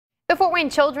The Fort Wayne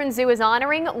Children's Zoo is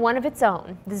honoring one of its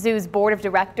own. The zoo's board of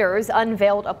directors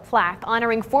unveiled a plaque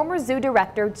honoring former zoo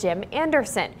director Jim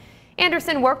Anderson.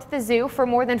 Anderson worked at the zoo for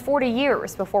more than 40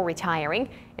 years before retiring,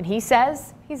 and he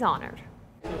says he's honored.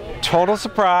 Total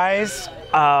surprise.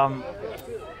 The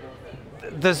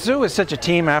zoo is such a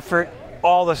team effort.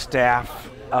 All the staff,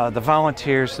 the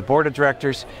volunteers, the board of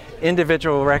directors,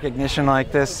 individual recognition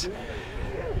like this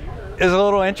is a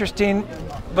little interesting,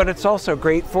 but it's also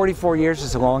great. 44 years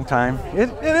is a long time.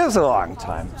 It is a long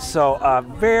time. So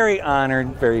very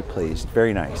honored, very pleased,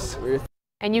 very nice.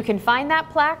 And you can find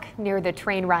that plaque near the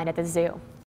train ride at the zoo.